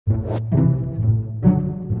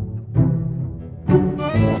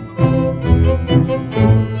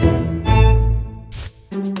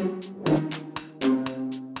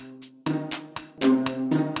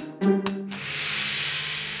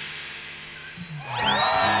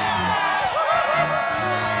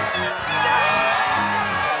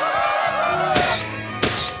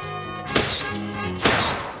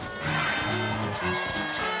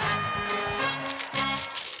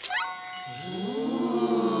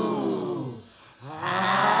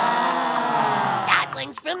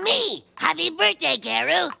From me! Happy birthday,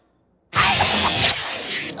 Garu!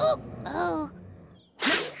 Oh.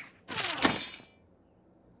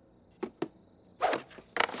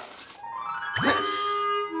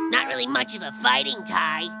 Not really much of a fighting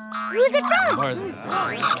tie. Who's it from?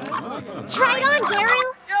 Try it on, Garu!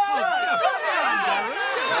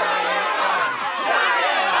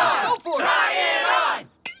 Try it on!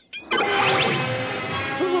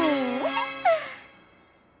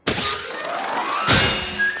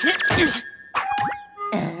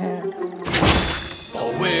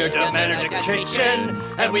 We're the men in the kitchen,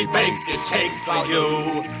 and we bake this cake for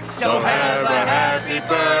you. So have a happy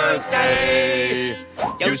birthday,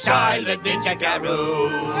 you silent ninja Garu.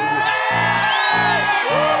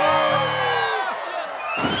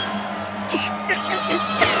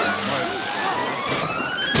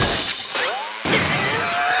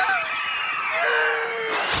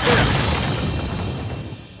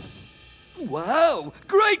 Wow,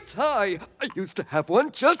 great tie! I used to have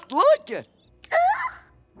one just like it.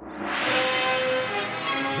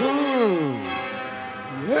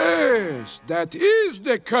 Yes, that is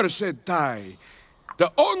the cursed tie.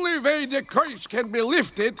 The only way the curse can be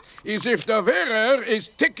lifted is if the wearer is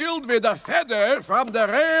tickled with a feather from the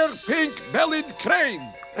rare pink-bellied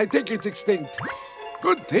crane. I think it's extinct.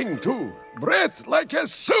 Good thing, too. Breath like a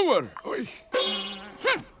sewer. Oy.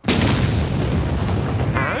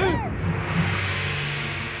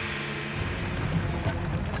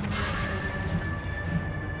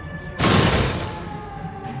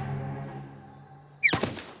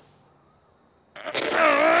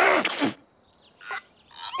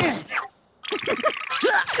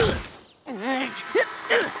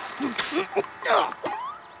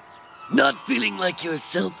 Not feeling like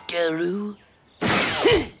yourself, Garu?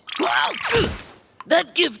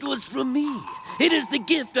 That gift was from me. It is the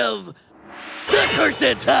gift of the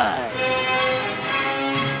cursed tie.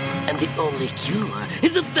 And the only cure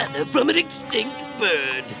is a feather from an extinct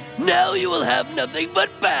bird. Now you will have nothing but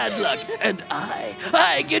bad luck, and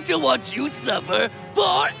I get to watch you suffer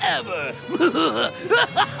forever.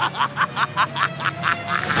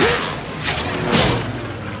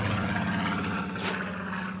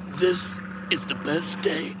 This is the best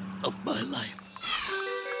day of my life.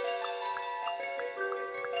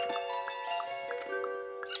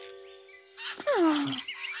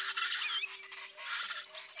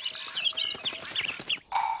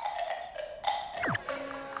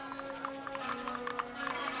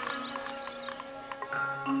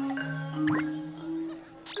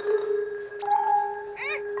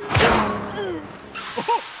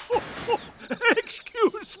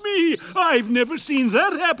 Excuse me, I've never seen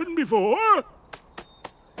that happen before.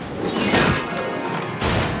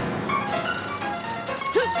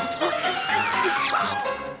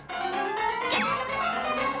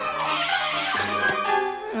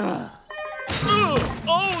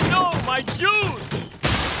 Oh no, my juice!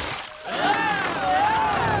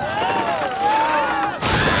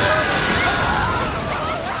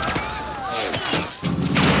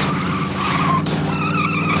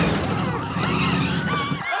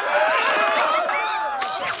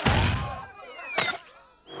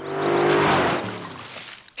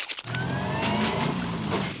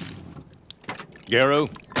 Garu,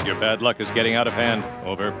 your bad luck is getting out of hand.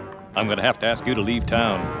 Over. I'm gonna have to ask you to leave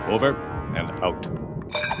town. Over and out.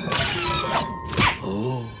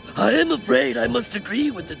 Oh, I am afraid I must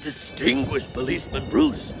agree with the distinguished policeman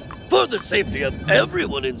Bruce. For the safety of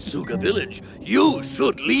everyone in Suga Village, you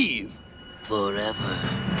should leave forever.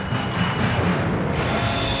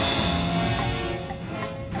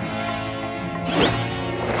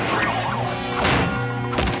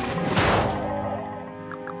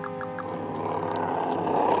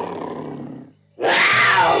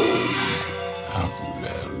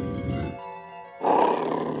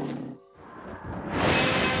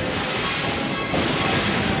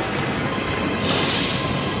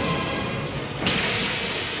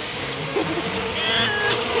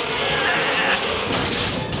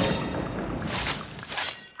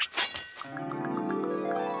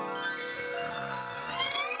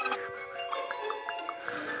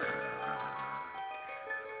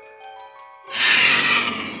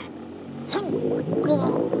 What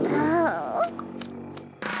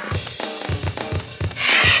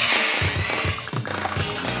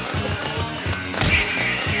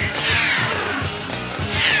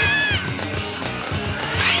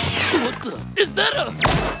the? Is that a...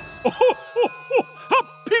 A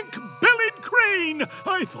pink-bellied crane!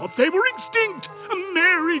 I thought they were extinct.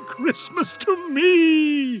 Merry Christmas to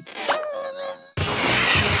me!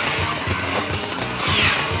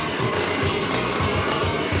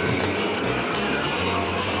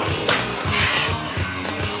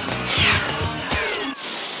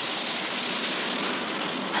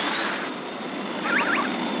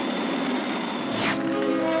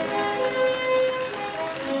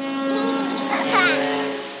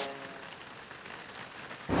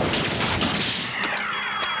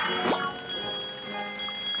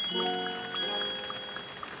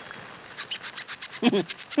 No!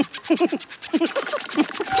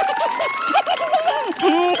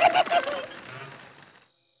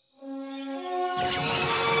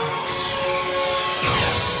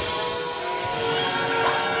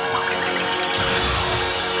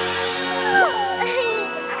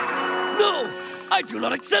 I do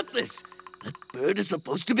not accept this! That bird is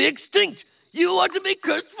supposed to be extinct! You are to be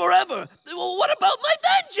cursed forever! Well, what about my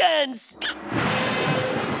vengeance?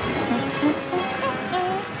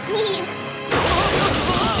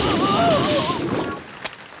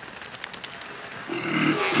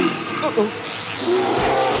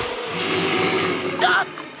 Ah!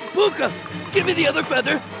 Pucca! Give me the other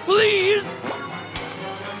feather, please!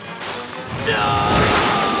 No!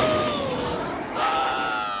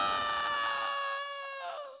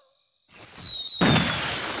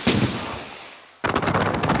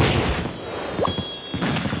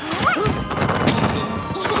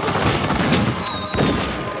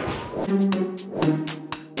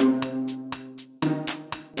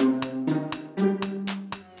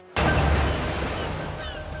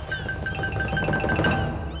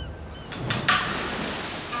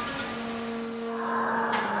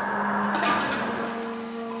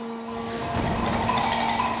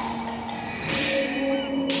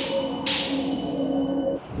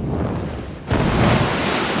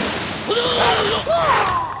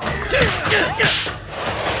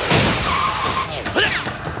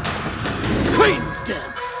 Crane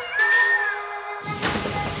stance!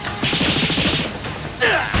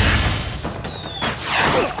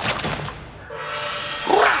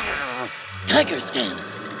 Tiger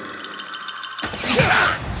stance!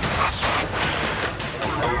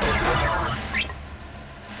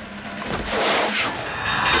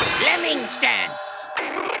 Lemming stance.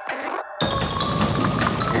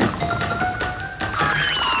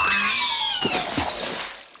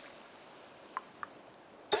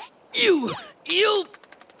 You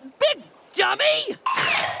big dummy!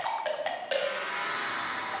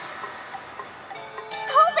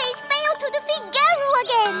 Kobe's failed to defeat Garu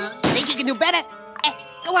again. Think you can do better?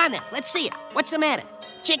 Go on then. Let's see it. What's the matter?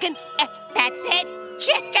 Chicken? That's it.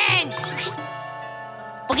 Chicken!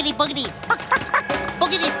 Boogity boogity.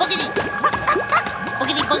 Boogity boogity.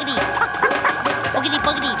 Boogity boogity. Boogity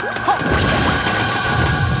boogity.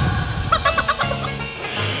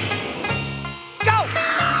 Go!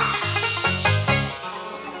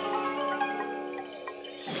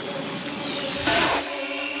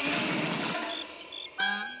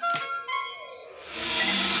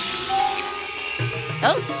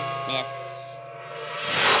 Oh, miss.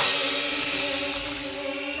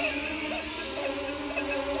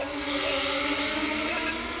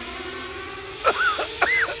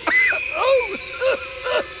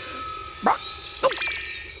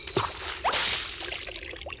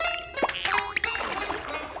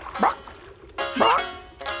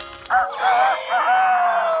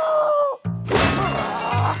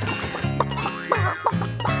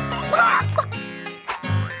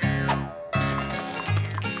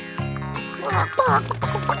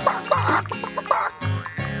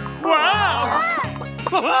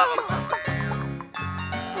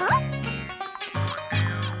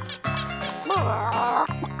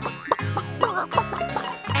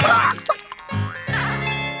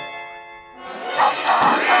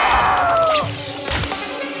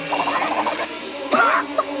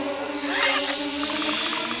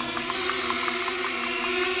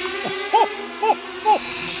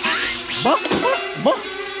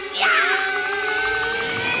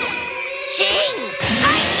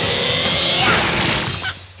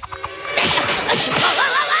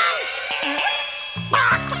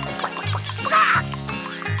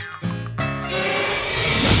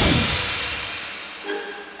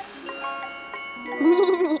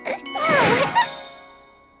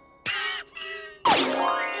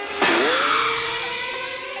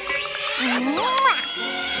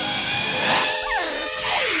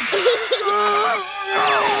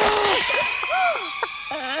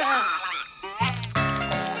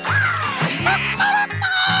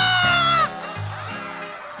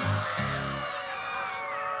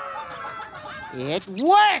 It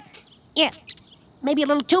worked! Yeah, maybe a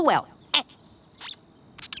little too well.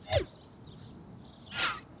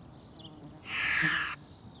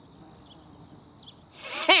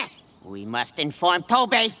 We must inform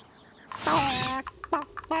Toby.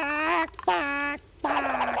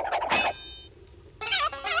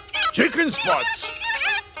 Chicken spots!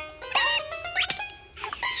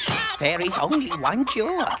 There is only one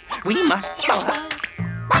cure. We must cure her.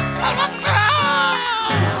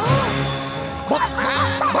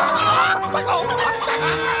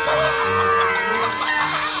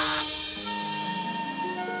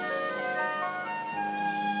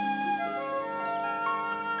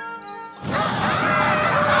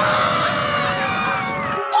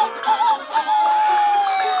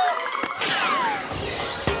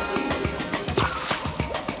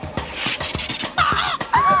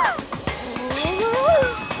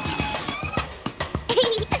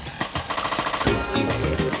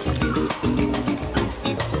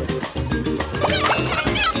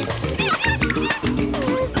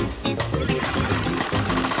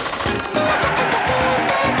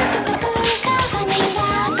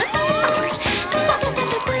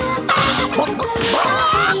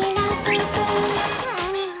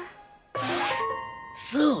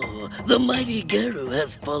 The mighty Garu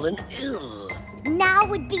has fallen ill. Now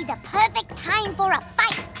would be the perfect time for a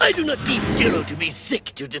fight. I do not need Garu to be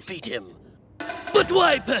sick to defeat him. But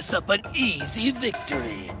why pass up an easy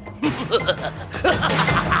victory?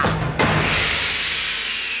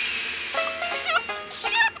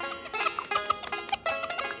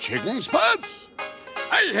 Chicken spots?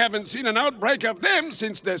 I haven't seen an outbreak of them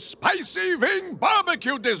since the spicy wing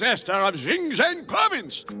barbecue disaster of Xinjiang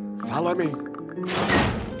province. Follow me.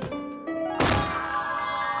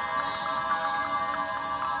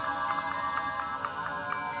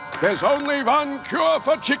 There's only one cure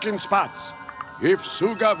for chicken spots. If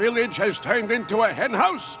Suga village has turned into a hen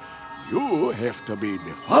house, you have to be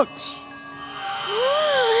the fox.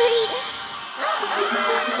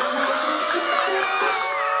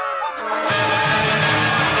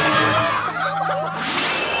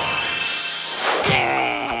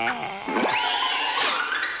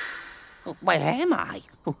 Where am I?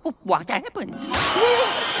 What happened?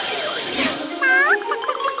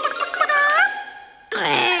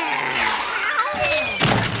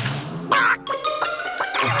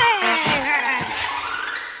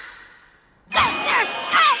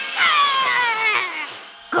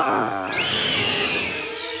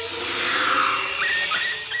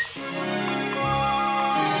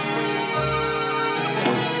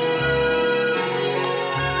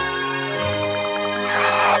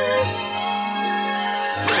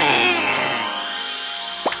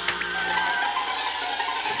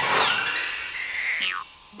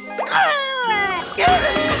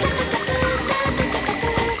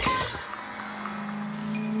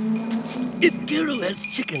 If Garu has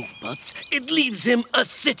chicken spots, it leaves him a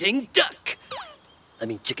sitting duck. I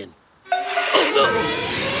mean chicken. Oh no!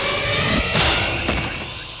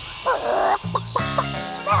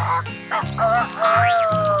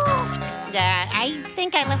 I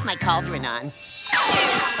think I left my cauldron on.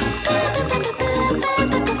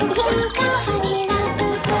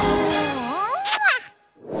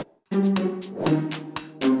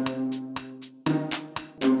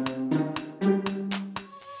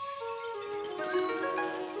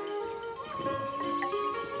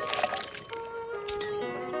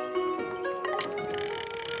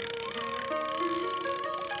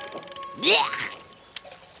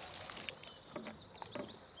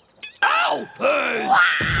 Ow! Hey!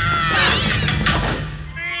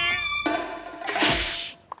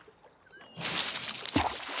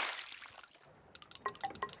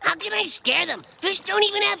 How can I scare them? Fish don't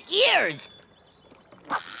even have ears.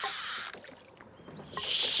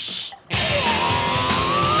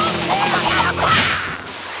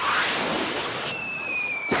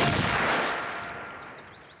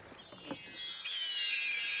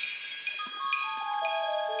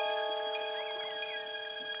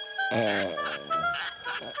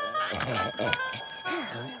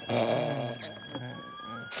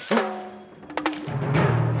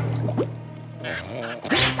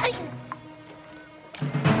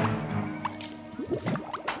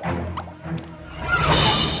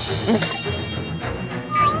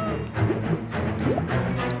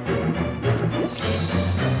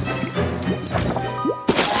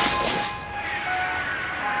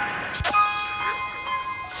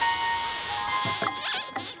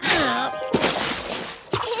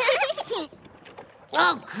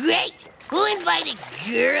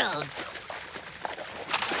 girls.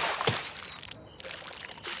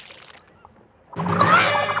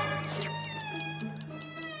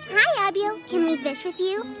 Hi, Abiel. Can we fish with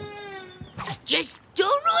you? Just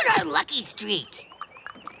don't ruin our lucky streak.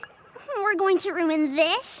 We're going to ruin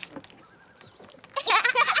this.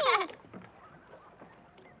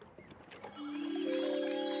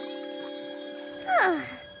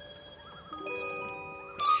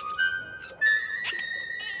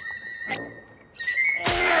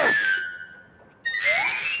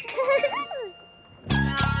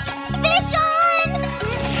 Fish on!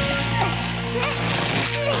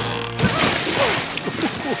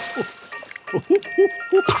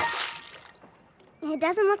 It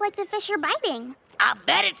doesn't look like the fish are biting. I'll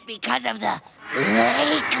bet it's because of the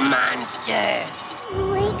lake monster.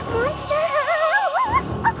 Lake monster?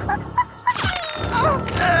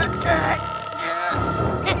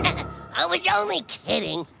 I was only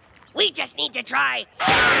kidding. We just need to try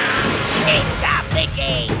ninja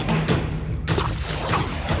fishing.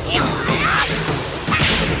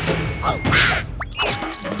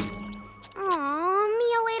 Aw,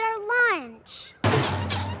 Mio ate our lunch.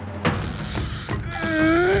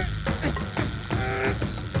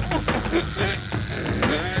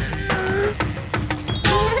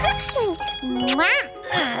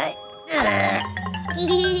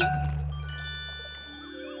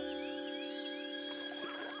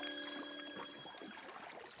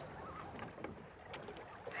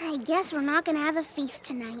 I guess we're not gonna have a feast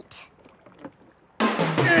tonight.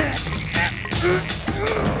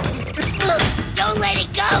 Don't let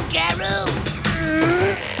it go, Garu.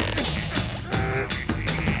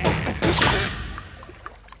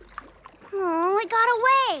 Oh, it got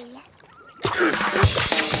away.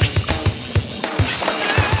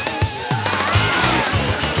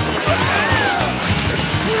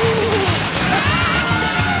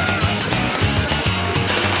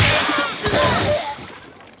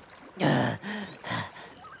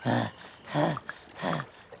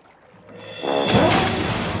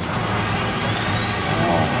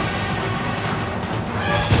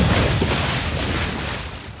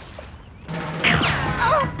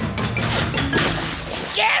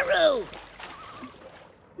 Garu!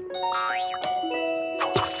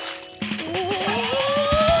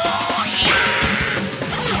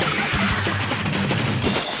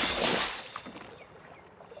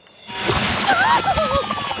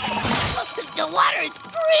 The water is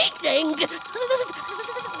freezing!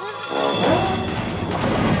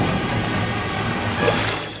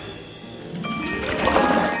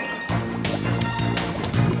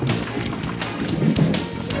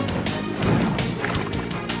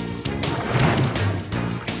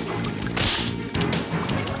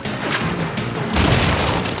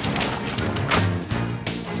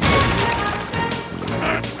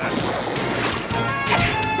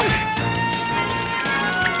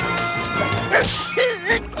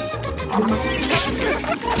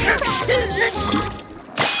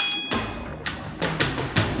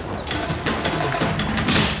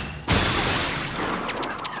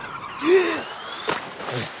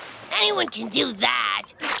 Anyone can do that.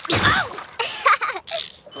 Oh!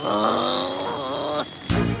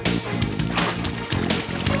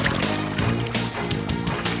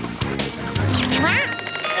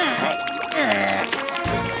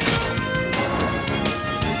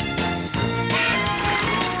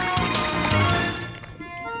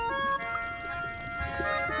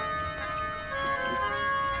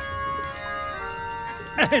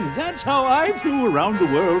 And that's how I flew around the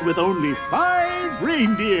world with only 5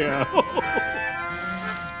 reindeer.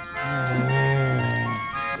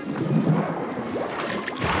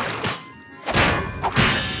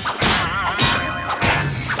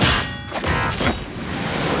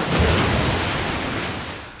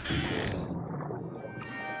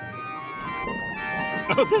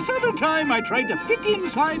 This other time I tried to fit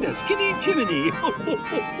inside a skinny chimney.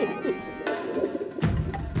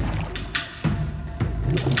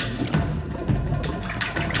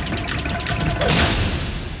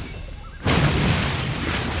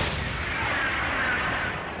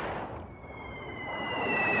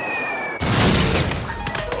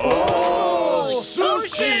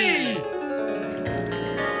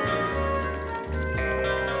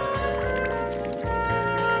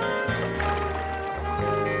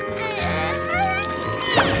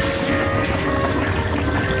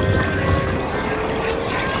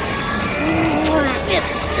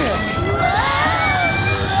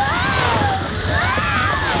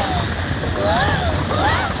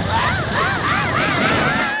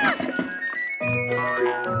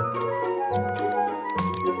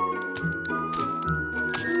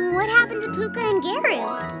 What happened to Pucca and Garu?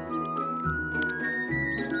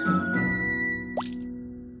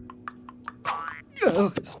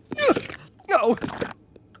 No.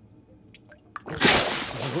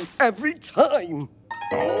 Every time.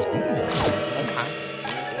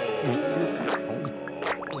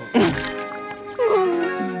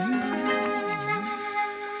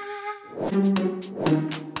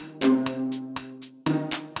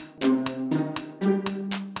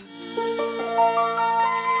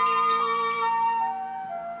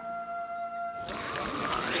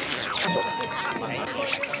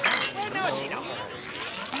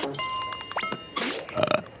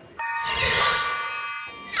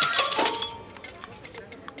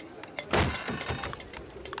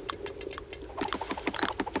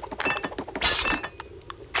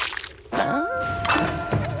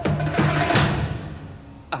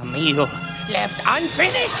 A meal left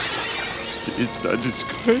unfinished. It's a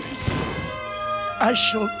disgrace. I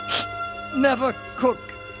shall never cook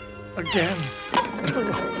again.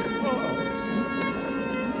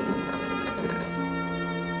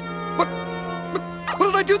 What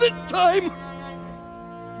did I do this time?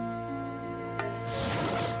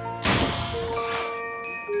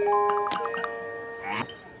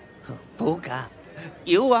 Pucca,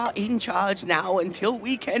 you are in charge now until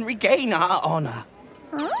we can regain our honor.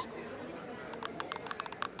 Huh?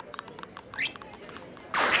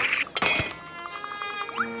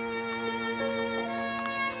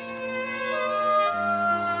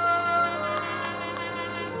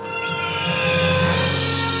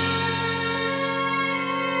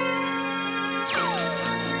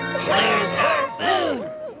 Where's our food?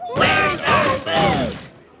 Where's our food?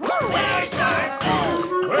 Where's our food?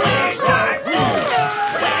 Where's our food?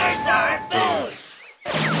 Where's our food?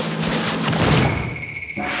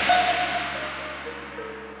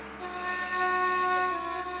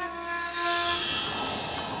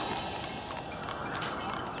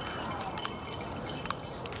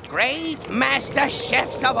 Great master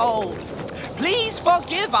chefs of old, please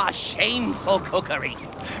forgive our shameful cookery.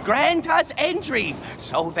 Grant us entry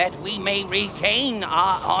so that we may regain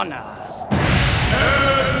our honor.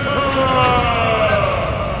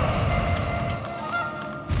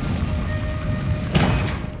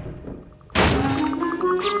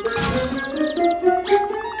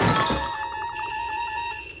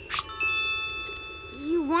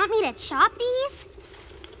 You want me to chop these?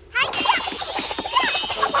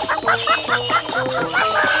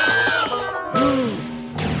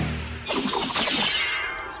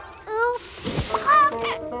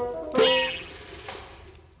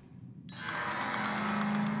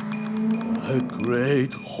 A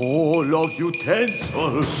great hall of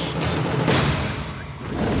utensils.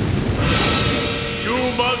 You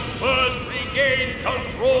must first regain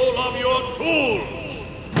control of your tools.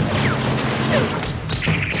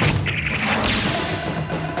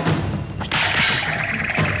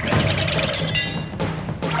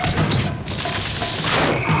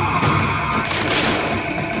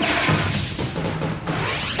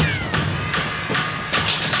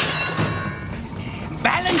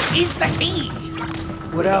 Balance is the key.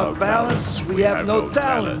 Without balance, we have no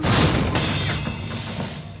talents.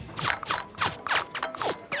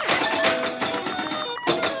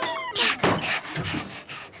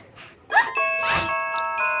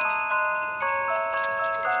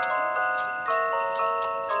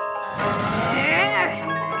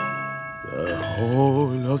 The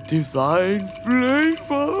whole of divine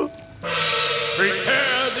flavor.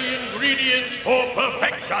 Prepare the ingredients for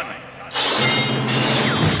perfection.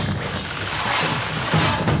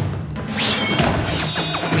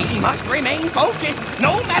 We must remain focused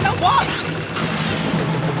no matter what.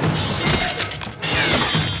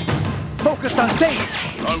 Focus on fate,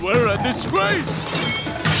 or we're a disgrace.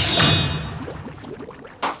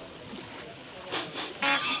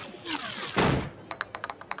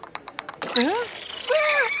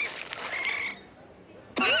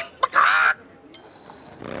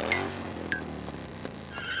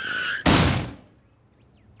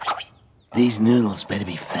 These noodles better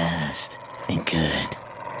be fast and good.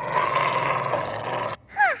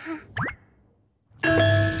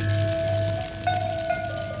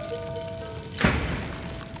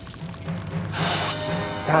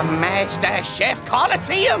 The Master Chef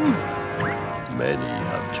Coliseum. Many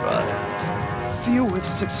have tried. Few have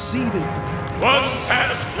succeeded. One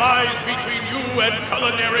task lies between you and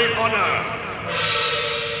culinary honor.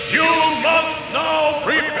 You must now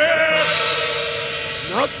prepare.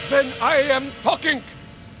 Not when I am talking.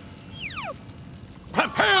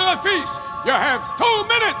 Prepare a feast. You have 2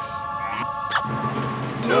 minutes.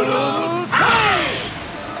 Noodle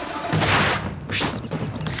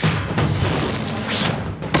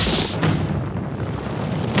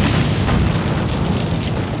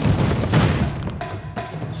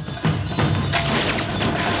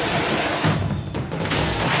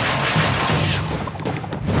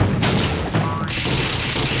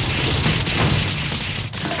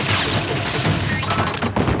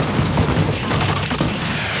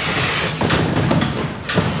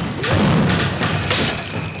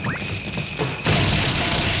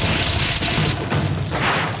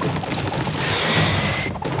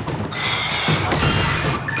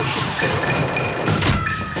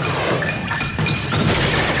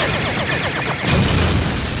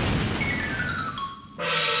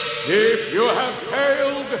You have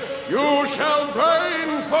failed. You shall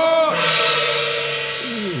burn for...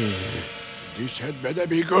 This had better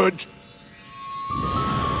be good.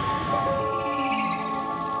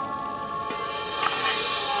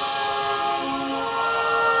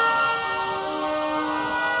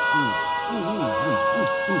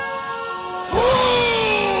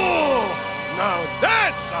 Now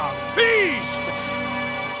that's a feast!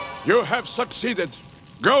 You have succeeded.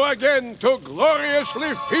 Go again to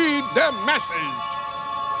gloriously feed the masses.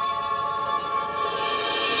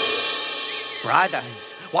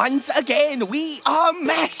 Brothers, once again, we are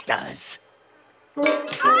masters.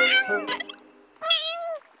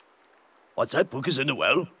 What's that? Pucca's in the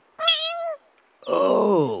well?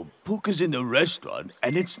 Oh, Pucca's in the restaurant,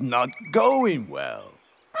 and it's not going well.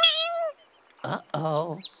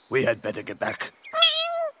 Uh-oh. We had better get back.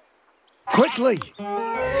 Quickly!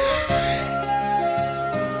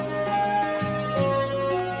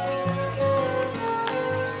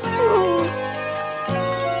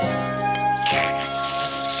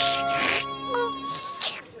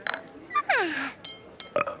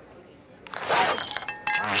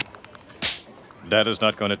 Dad is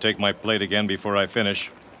not going to take my plate again before I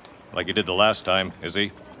finish. Like he did the last time, is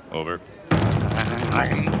he? Over.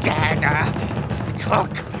 Dad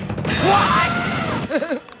took what?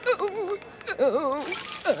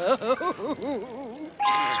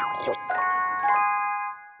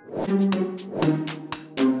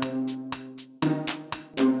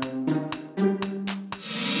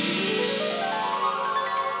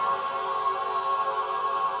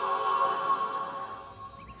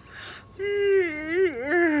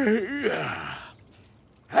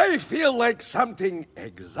 I feel like something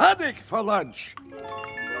exotic for lunch.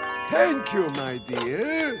 Thank you, my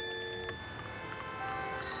dear.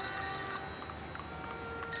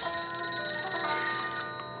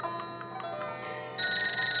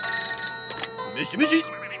 Mishi Mishi!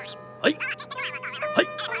 Hi! Hi!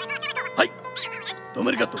 Hi!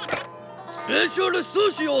 Domarigato! Special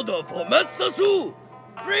sushi order for Master Su!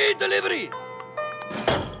 Free delivery!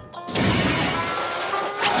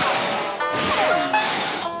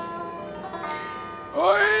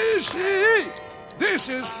 Oishi! This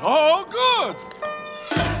is so good!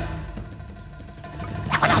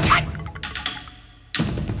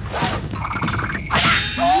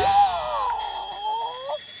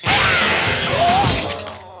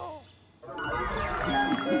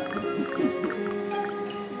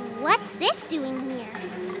 What's this doing here?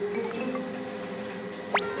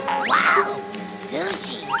 Wow!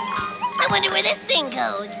 Sushi! I wonder where this thing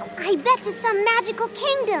goes. I bet to some magical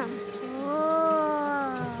kingdom.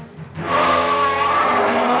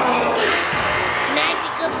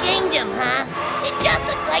 Magical kingdom, huh? It just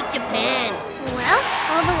looks like Japan. Well,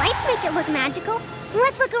 all the lights make it look magical.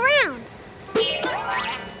 Let's look around.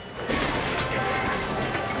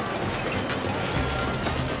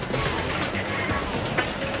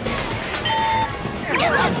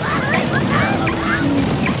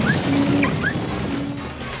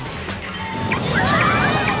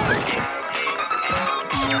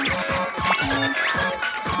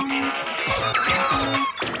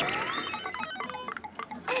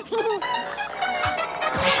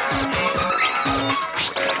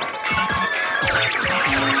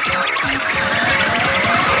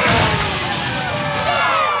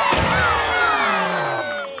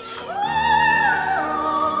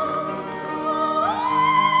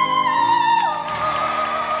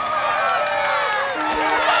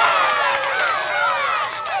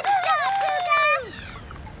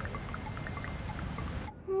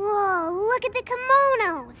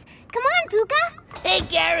 Hey,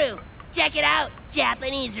 Garu, check it out.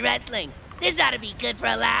 Japanese wrestling. This ought to be good for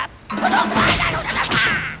a laugh.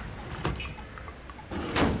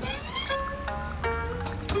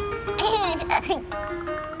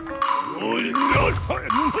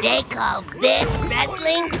 They call this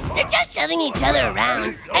wrestling? They're just shoving each other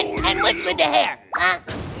around. And what's with the hair, huh?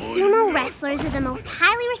 Sumo wrestlers are the most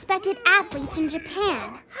highly respected athletes in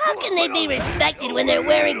Japan. How can they be respected when they're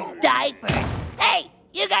wearing diapers? Hey,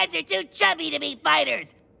 you guys are too chubby to be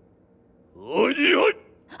fighters. Oh,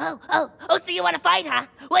 so you want to fight, huh?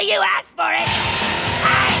 Well, you asked for it.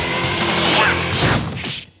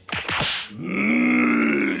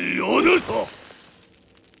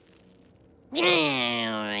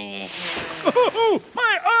 Oh,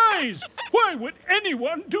 my eyes! Why would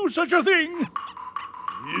anyone do such a thing?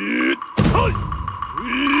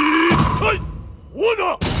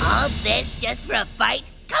 All this just for a fight?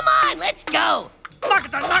 Come on, let's go!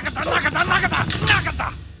 Nakata, Nakata, Nakata, Nakata,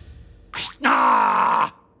 Nakata!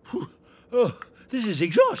 Ah! Oh, this is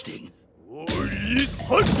exhausting.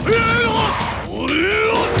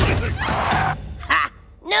 Ha!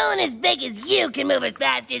 No one as big as you can move as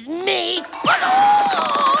fast as me!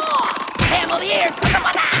 Hey, I'm over here!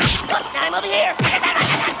 I'm over here! Hey,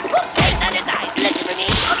 on his side! Looking for me!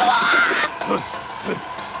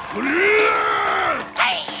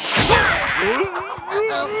 Hey!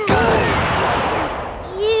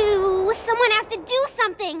 Ew, someone has to do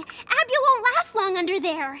something. Abby won't last long under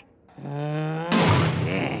there.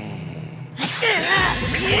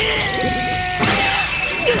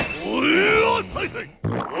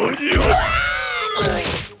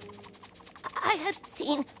 I have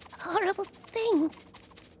seen horrible things.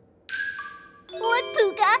 Look,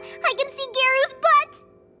 Pucca, I can see Garu's butt.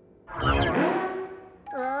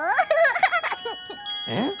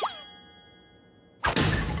 Huh?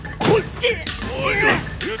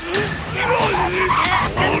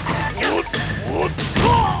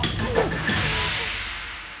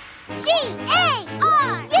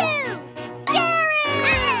 G-A-R-U! Garu!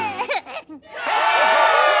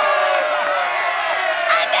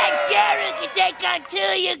 I bet Garu can take on 2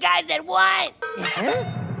 of you guys at once!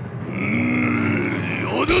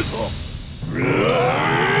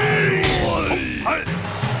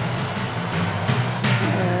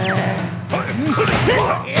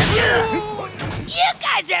 You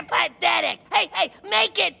guys are pathetic! Hey,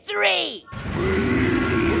 make it 3!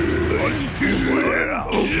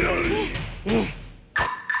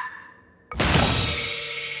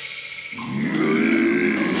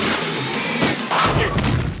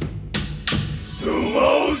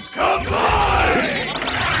 Sumos combine!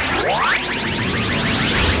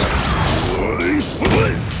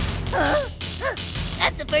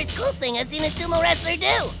 That's the first cool thing I've seen a sumo wrestler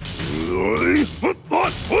do!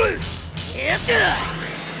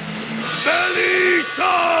 Belly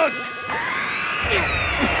suck!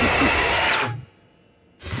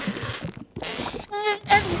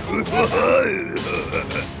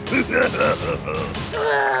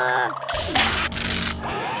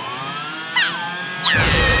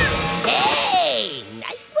 Hey,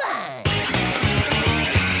 nice one!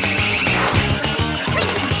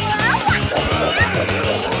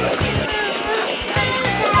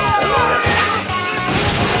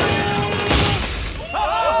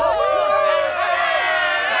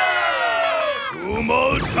 Sumo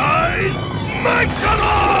size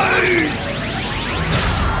maximize!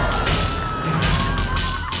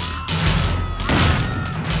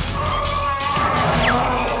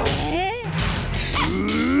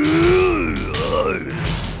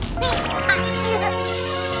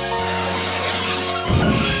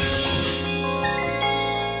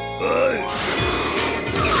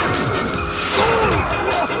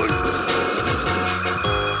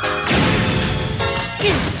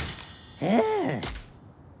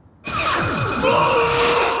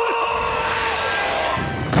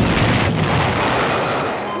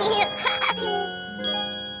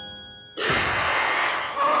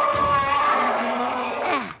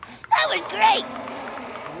 That was great!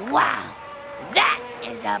 Wow, that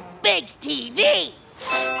is a big TV!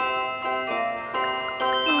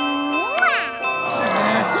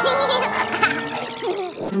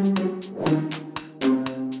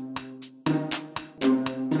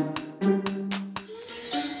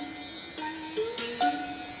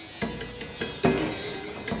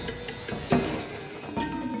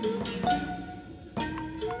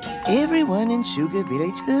 Everyone in Suga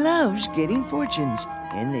Village loves getting fortunes,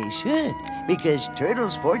 and they should, because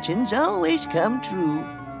turtles' fortunes always come true.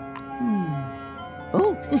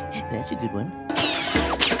 Oh, that's a good one.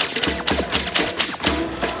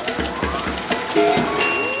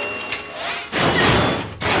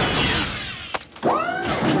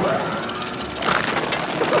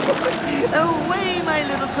 Away, my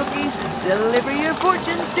little cookies! Deliver your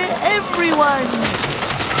fortunes to everyone!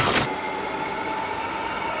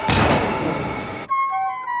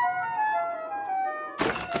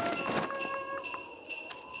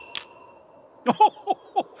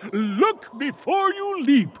 Look before you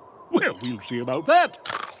leap. Well, we'll see about that.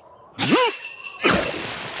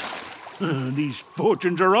 These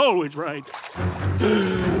fortunes are always right.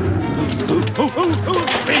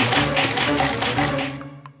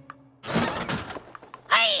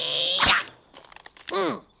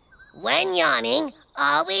 When yawning,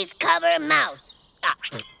 always cover mouth.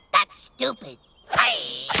 That's stupid.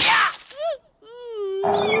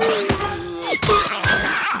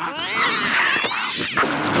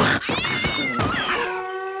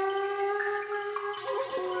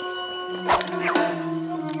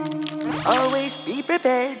 Always be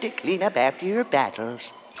prepared to clean up after your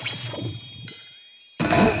battles.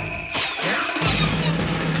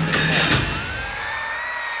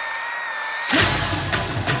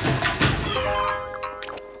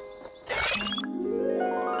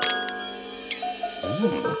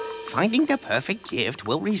 Finding the perfect gift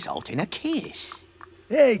will result in a kiss.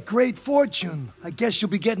 Hey, great fortune. I guess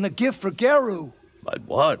you'll be getting a gift for Garu. But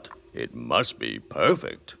what? It must be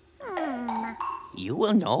perfect. You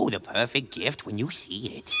will know the perfect gift when you see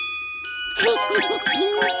it.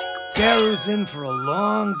 Garu's in for a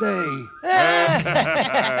long day.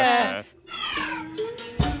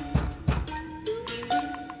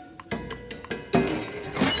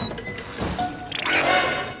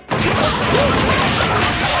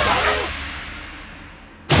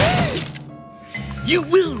 You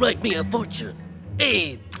will write me a fortune.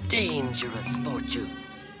 A dangerous fortune.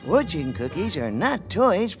 Fortune cookies are not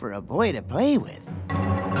toys for a boy to play with.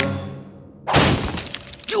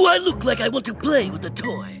 Do I look like I want to play with a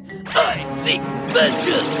toy? I seek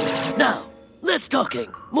vengeance! Now, less talking,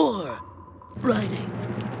 more writing.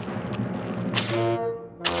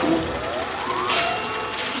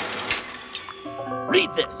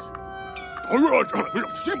 Read this.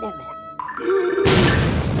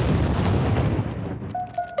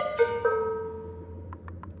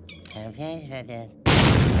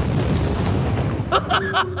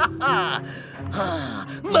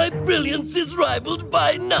 My brilliance is rivaled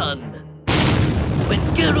by none. When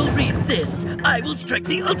Geralt reads this, I will strike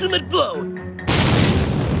the ultimate blow.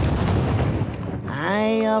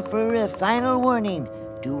 I offer a final warning.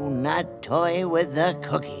 Do not toy with the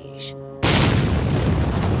cookies.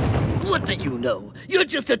 What do you know? You're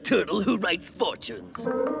just a turtle who writes fortunes.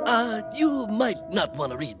 You might not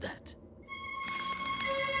want to read that.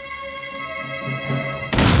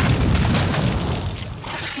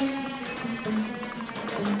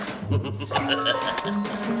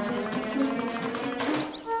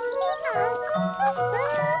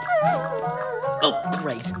 Oh,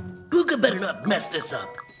 great. Pucca better not mess this up.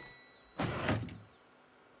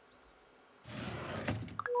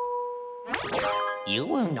 You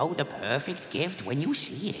will know the perfect gift when you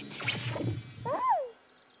see it.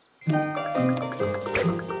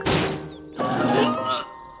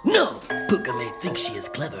 No! Pucca may think she is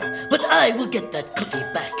clever, but I will get that cookie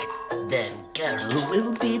back. Then Garu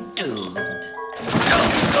will be doomed.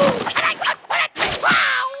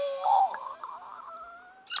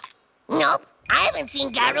 Nope, I haven't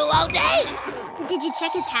seen Garu all day. Did you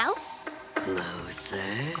check his house? Closer.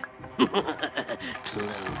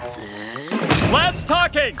 Closer. Less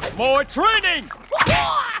talking, more training!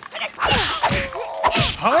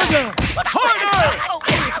 Harder! Harder!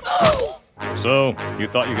 So, you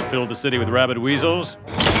thought you could fill the city with rabid weasels?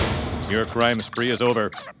 Your crime spree is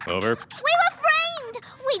over. Over. We were framed!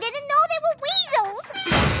 We didn't know they were weasels!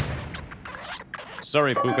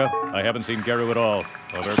 Sorry, Pucca. I haven't seen Garu at all.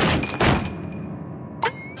 Over.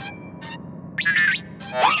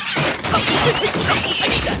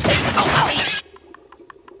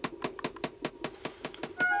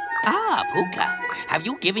 Ah, Pucca. Have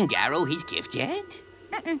you given Garu his gift yet?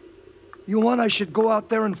 You want I should go out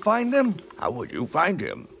there and find him? How would you find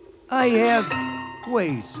him? I have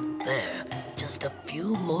ways. There, just a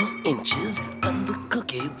few more inches, and the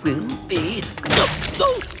cookie will be...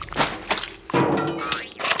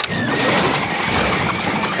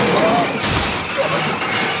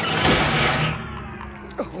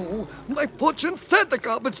 Oh, my fortune said the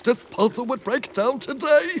garbage disposal would break down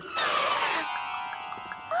today.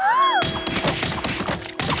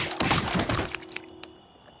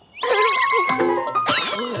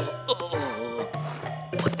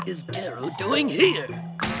 What is Garu doing here?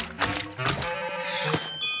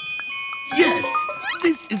 Yes,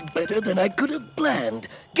 this is better than I could have planned.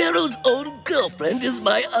 Garu's own girlfriend is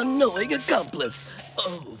my unknowing accomplice.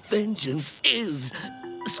 Oh, vengeance is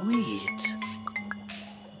sweet.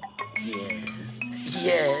 Yes,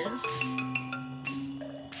 yes.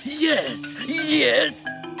 Yes, yes.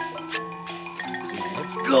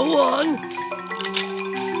 Yes, go on.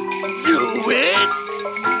 Do it.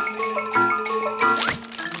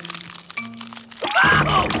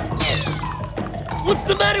 What's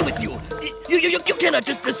the matter with you? You cannot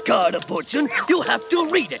just discard a fortune. You have to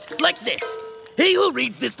read it, like this. He who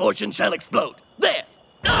reads this fortune shall explode. There.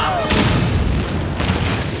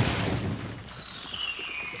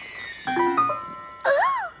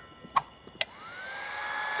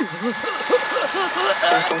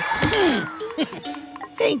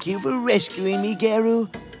 Thank you for rescuing me, Garu.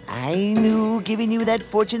 I knew giving you that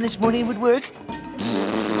fortune this morning would work.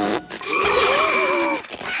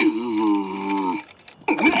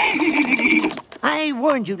 I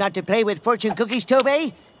warned you not to play with fortune cookies,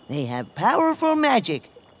 Tobey. They have powerful magic.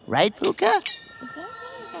 Right, Pucca?